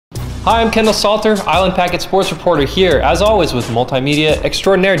Hi, I'm Kendall Salter, Island Packet Sports Reporter here, as always, with multimedia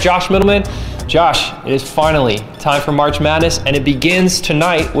extraordinaire Josh Mitelman. Josh, it is finally time for March Madness, and it begins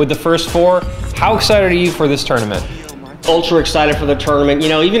tonight with the first four. How excited are you for this tournament? Ultra excited for the tournament. You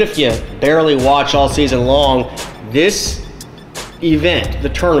know, even if you barely watch all season long, this event, the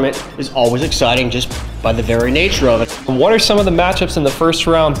tournament, is always exciting just by the very nature of it. What are some of the matchups in the first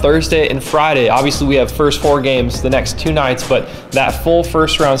round Thursday and Friday? Obviously, we have first four games the next two nights, but that full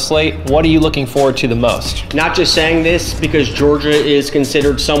first round slate, what are you looking forward to the most? Not just saying this because Georgia is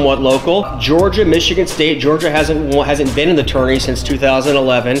considered somewhat local. Georgia, Michigan State, Georgia hasn't been in the tourney since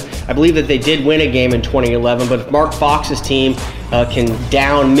 2011. I believe that they did win a game in 2011, but if Mark Fox's team can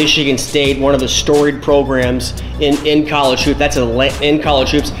down Michigan State, one of the storied programs in college hoops,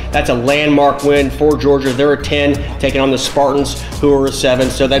 that's a landmark win for Georgia. They're a 10, taking on the Spartans, who are a 7,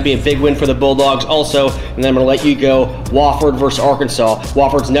 so that'd be a big win for the Bulldogs also. And then I'm going to let you go Wofford versus Arkansas.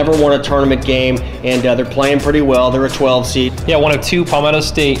 Wofford's never won a tournament game, and they're playing pretty well. They're a 12 seed. Yeah, one of two Palmetto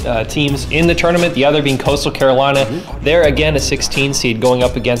State teams in the tournament, the other being Coastal Carolina. They're again a 16 seed going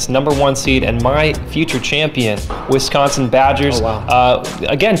up against number 1 seed and my future champion, Wisconsin Badgers. Oh, wow.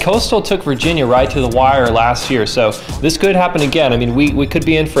 Again, Coastal took Virginia right to the wire last year, so this could happen again. I mean, we could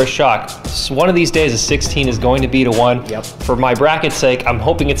be in for a shock. So one of these days, a 16 is going to beat a 1. Yep. For my bracket's sake, I'm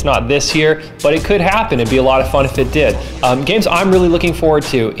hoping it's not this year, but it could happen. It'd be a lot of fun if it did. Games I'm really looking forward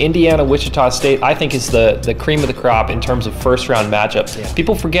to, Indiana, Wichita State, I think is the cream of the crop in terms of first round matchups. Yeah.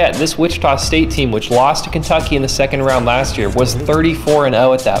 People forget this Wichita State team, which lost to Kentucky in the second round last year, was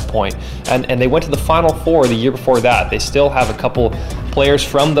 34-0 at that point. And they went to the Final Four the year before that. They still have a couple players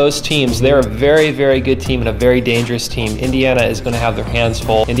from those teams. They're a very, very good team and a very dangerous team. Indiana is going to have their hands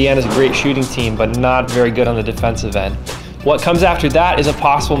full. Indiana's a great shooting team, but not very good on the defensive end. What comes after that is a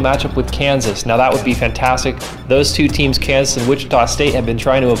possible matchup with Kansas. Now that would be fantastic. Those two teams, Kansas and Wichita State, have been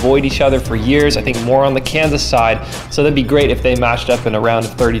trying to avoid each other for years. I think more on the Kansas side, so that'd be great if they matched up in a round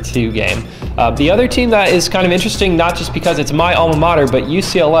of 32 game. The other team that is kind of interesting, not just because it's my alma mater, but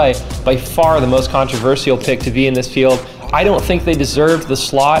UCLA, by far the most controversial pick to be in this field. I don't think they deserved the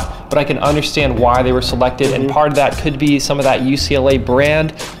slot, but I can understand why they were selected, and part of that could be some of that UCLA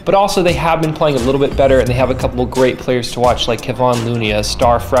brand, but also they have been playing a little bit better, and they have a couple of great players to watch, like Kevon Looney, a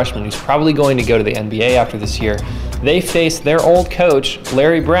star freshman who's probably going to go to the NBA after this year. They faced their old coach,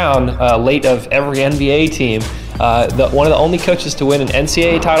 Larry Brown, late of every NBA team. One of the only coaches to win an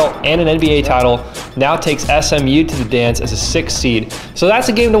NCAA title and an NBA title, now takes SMU to the dance as a 6th seed. So that's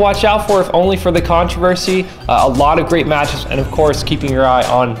a game to watch out for, if only for the controversy. A lot of great matches, and of course, keeping your eye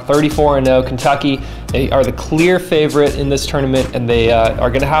on 34-0 Kentucky. They are the clear favorite in this tournament, and they are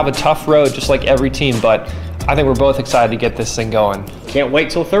going to have a tough road, just like every team. But I think we're both excited to get this thing going. Can't wait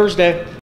till Thursday.